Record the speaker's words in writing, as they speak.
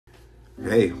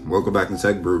Hey, welcome back to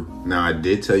Tech Brew. Now, I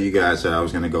did tell you guys that I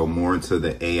was going to go more into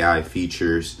the AI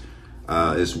features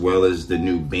as well as the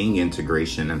new Bing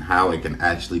integration and how it can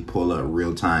actually pull up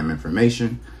real-time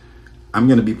information. I'm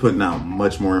going to be putting out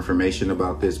much more information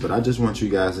about this, but I just want you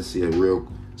guys to see a real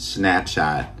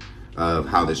snapshot of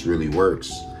how this really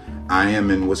works. I am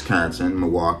in Wisconsin,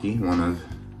 Milwaukee, one of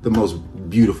the most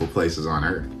beautiful places on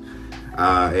earth.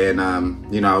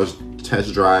 I was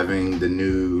test driving the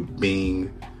new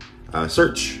Bing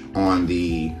search on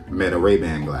the Meta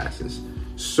Ray-Ban glasses.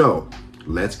 So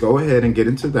let's go ahead and get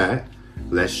into that.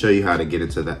 Let's show you how to get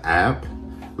into the app.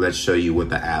 Let's show you what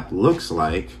the app looks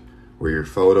like, where your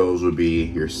photos will be,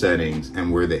 your settings,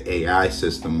 and where the AI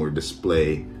system will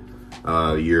display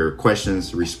your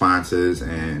questions, responses,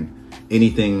 and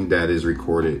anything that is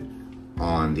recorded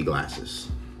on the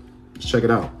glasses. Let's check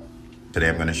it out. Today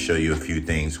I'm going to show you a few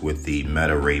things with the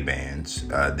Meta Ray-Bans.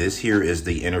 This here is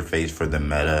the interface for the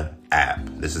Meta app.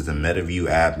 This is the Meta View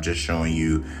app, just showing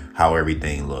you how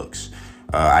everything looks.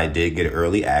 I did get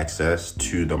early access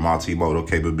to the multimodal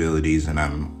capabilities, and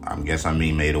I'm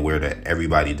being made aware that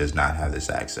everybody does not have this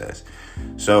access.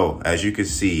 So as you can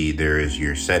see, there is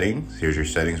your settings. Here's your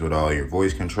settings with all your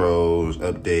voice controls,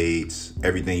 updates,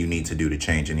 everything you need to do to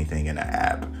change anything in the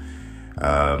app.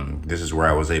 This is where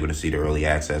I was able to see the early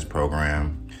access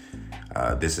program.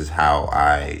 This is how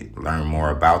I learned more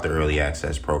about the early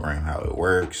access program, how it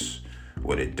works,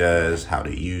 what it does, how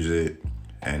to use it,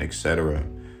 and etc.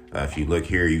 If you look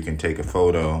here, you can take a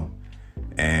photo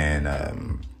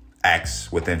and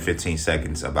ask within 15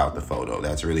 seconds about the photo.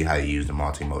 That's really how you use the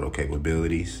multimodal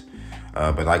capabilities.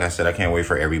 But like I said, I can't wait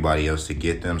for everybody else to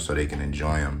get them so they can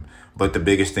enjoy them. But the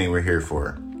biggest thing we're here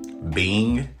for,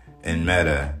 Bing and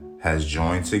Meta has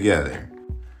joined together.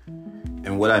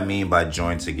 And what I mean by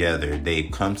joined together,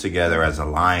 they've come together as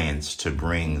alliance to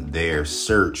bring their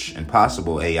search and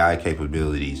possible AI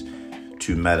capabilities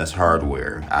to Meta's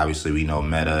hardware. Obviously, we know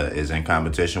Meta is in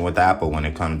competition with Apple when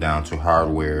it comes down to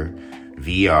hardware,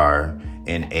 VR,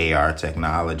 and AR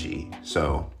technology.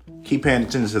 So keep paying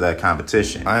attention to that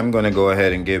competition. I'm going to go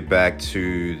ahead and get back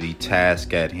to the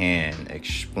task at hand,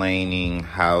 explaining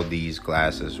how these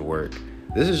glasses work.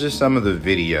 This is just some of the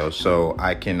video, so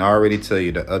I can already tell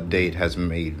you the update has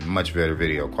made much better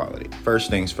video quality. First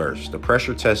things first, the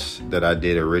pressure test that I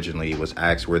did originally was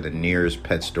asked where the nearest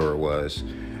pet store was,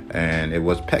 and it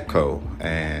was Petco,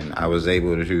 and I was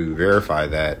able to verify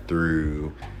that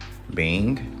through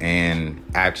Bing and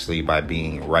actually by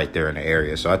being right there in the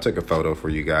area. So I took a photo for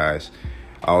you guys.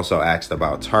 I also asked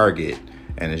about Target,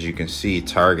 and as you can see,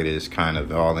 Target is kind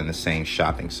of all in the same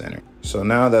shopping center. So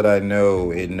now that I know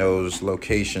it knows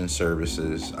location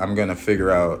services, I'm going to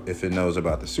figure out if it knows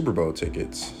about the Super Bowl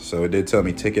tickets. So it did tell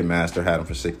me Ticketmaster had them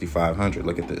for $6,500.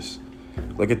 Look at this.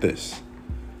 Look at this.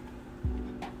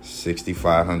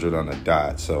 $6,500 on the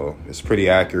dot. So it's pretty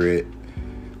accurate.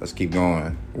 Let's keep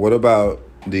going. What about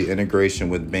the integration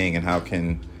with Bing and how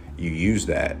can you use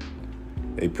that?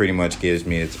 It pretty much gives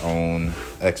me its own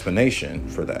explanation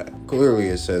for that. Clearly,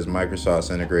 it says Microsoft's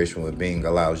integration with Bing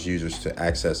allows users to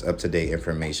access up-to-date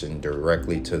information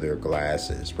directly to their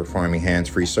glasses, performing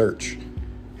hands-free search.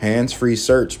 Hands-free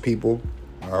search, people.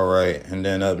 All right, and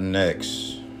then up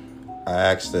next, I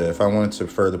asked it if I wanted to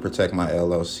further protect my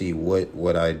LLC, what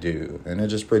would I do? And it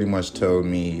just pretty much told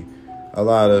me a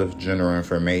lot of general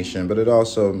information, but it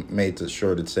also made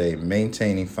sure to say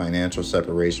maintaining financial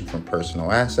separation from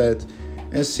personal assets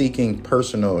and seeking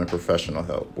personal and professional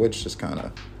help, which is kind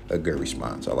of a good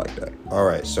response. I like that. All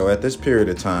right, so at this period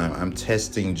of time, I'm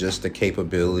testing just the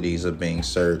capabilities of Bing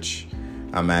search.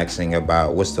 I'm asking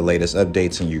about what's the latest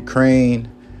updates in Ukraine,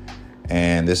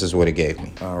 and this is what it gave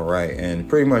me. All right, and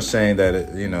pretty much saying that,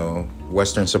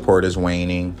 Western support is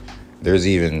waning. There's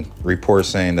even reports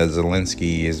saying that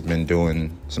Zelensky has been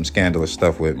doing some scandalous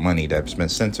stuff with money that's been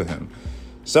sent to him.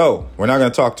 So we're not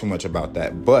going to talk too much about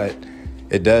that, but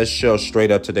it does show straight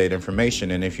up-to-date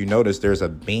information. And if you notice, there's a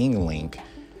Bing link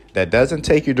that doesn't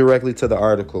take you directly to the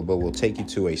article, but will take you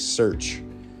to a search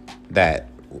that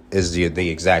is the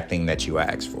exact thing that you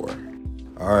asked for.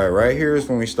 All right, right here is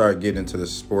when we start getting into the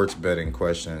sports betting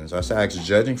questions. I asked,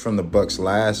 judging from the Bucks'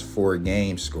 last 4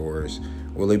 game scores,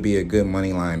 will it be a good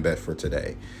money line bet for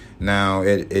today? Now,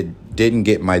 it didn't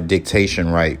get my dictation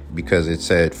right because it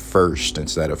said first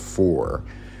instead of 4.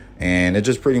 And it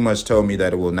just pretty much told me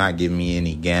that it will not give me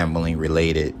any gambling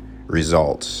related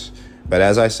results. But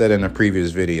as I said in a previous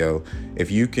video,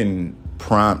 if you can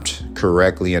prompt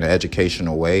correctly in an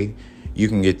educational way, you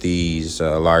can get these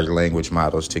large language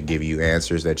models to give you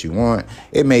answers that you want.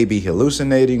 It may be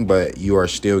hallucinating, but you are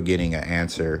still getting an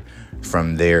answer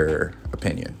from their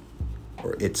opinion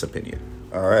or its opinion.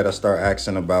 All right, I start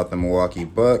asking about the Milwaukee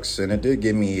Bucks, and it did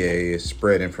give me a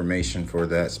spread information for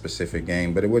that specific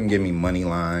game, but it wouldn't give me money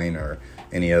line or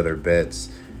any other bets.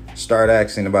 Start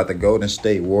asking about the Golden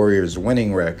State Warriors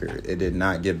winning record. It did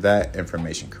not give that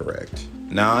information correct.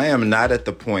 Now, I am not at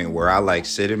the point where I like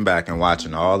sitting back and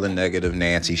watching all the negative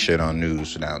Nancy shit on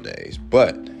news nowadays,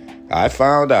 but I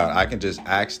found out I can just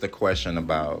ask the question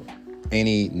about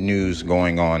any news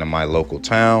going on in my local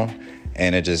town,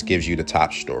 and it just gives you the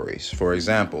top stories. For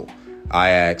example, I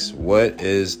asked, what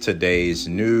is today's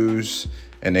news?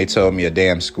 And they told me a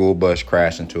damn school bus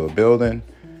crashed into a building.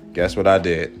 Guess what I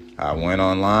did? I went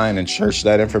online and searched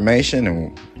that information,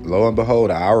 and lo and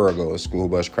behold, an hour ago, a school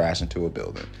bus crashed into a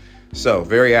building. So,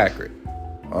 very accurate.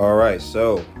 All right,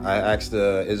 so I asked,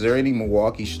 is there any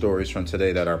Milwaukee stories from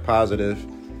today that are positive?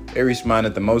 It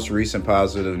responded, the most recent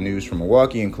positive news from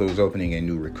Milwaukee includes opening a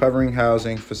new recovering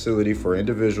housing facility for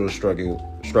individuals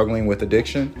struggling with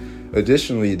addiction.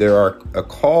 Additionally, there are a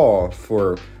call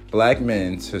for Black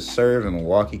men to serve in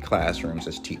Milwaukee classrooms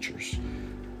as teachers.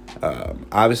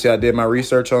 Obviously, I did my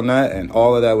research on that, and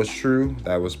all of that was true.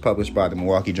 That was published by the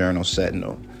Milwaukee Journal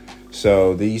Sentinel.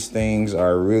 So these things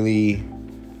are really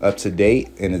up to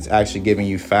date, and it's actually giving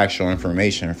you factual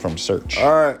information from search.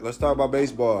 All right, let's talk about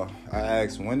baseball. I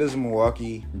asked, when does the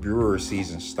Milwaukee Brewers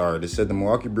season start? It said the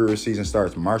Milwaukee Brewers season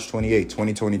starts March 28,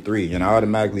 2023, and I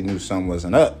automatically knew something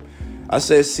wasn't up. I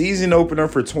said season opener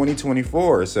for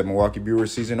 2024. It said Milwaukee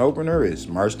Brewers season opener is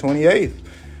March 28th,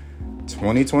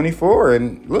 2024,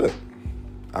 and look,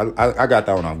 I got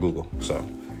that one on Google, so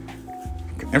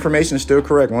information is still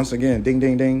correct. Once again, ding,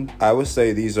 ding, ding. I would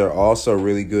say these are also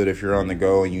really good if you're on the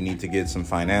go and you need to get some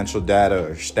financial data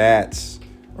or stats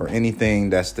or anything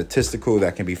that's statistical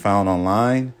that can be found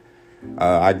online.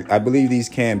 I believe these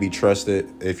can be trusted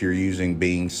if you're using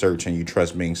Bing search and you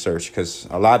trust Bing search, because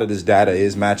a lot of this data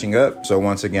is matching up. So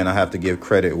once again, I have to give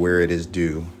credit where it is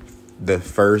due. The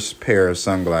first pair of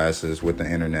sunglasses with the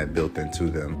internet built into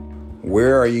them.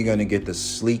 Where are you going to get the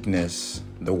sleekness,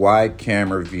 the wide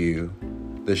camera view,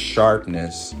 the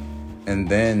sharpness, and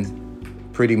then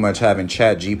pretty much having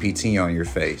Chat GPT on your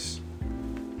face?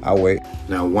 I'll wait.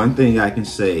 Now, one thing I can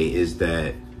say is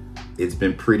that it's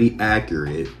been pretty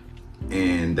accurate,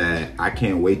 and that I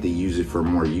can't wait to use it for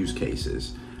more use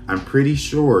cases. I'm pretty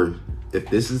sure if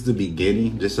this is the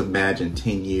beginning, just imagine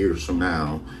 10 years from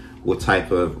now what type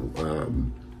of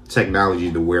technology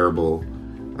the wearable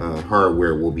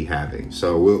hardware will be having.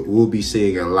 So we'll be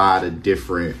seeing a lot of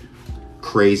different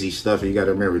crazy stuff. You got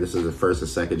to remember, this is the first and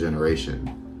second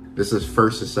generation. This is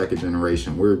first and second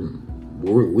generation.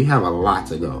 We have a lot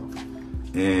to go.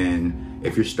 And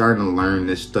if you're starting to learn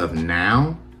this stuff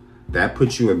now, that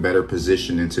puts you in better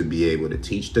position to be able to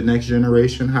teach the next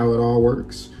generation how it all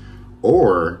works,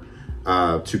 or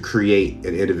to create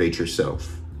and innovate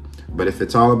yourself. But if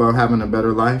it's all about having a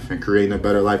better life and creating a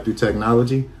better life through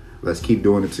technology, let's keep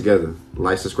doing it together.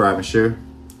 Like, subscribe, and share.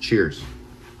 Cheers.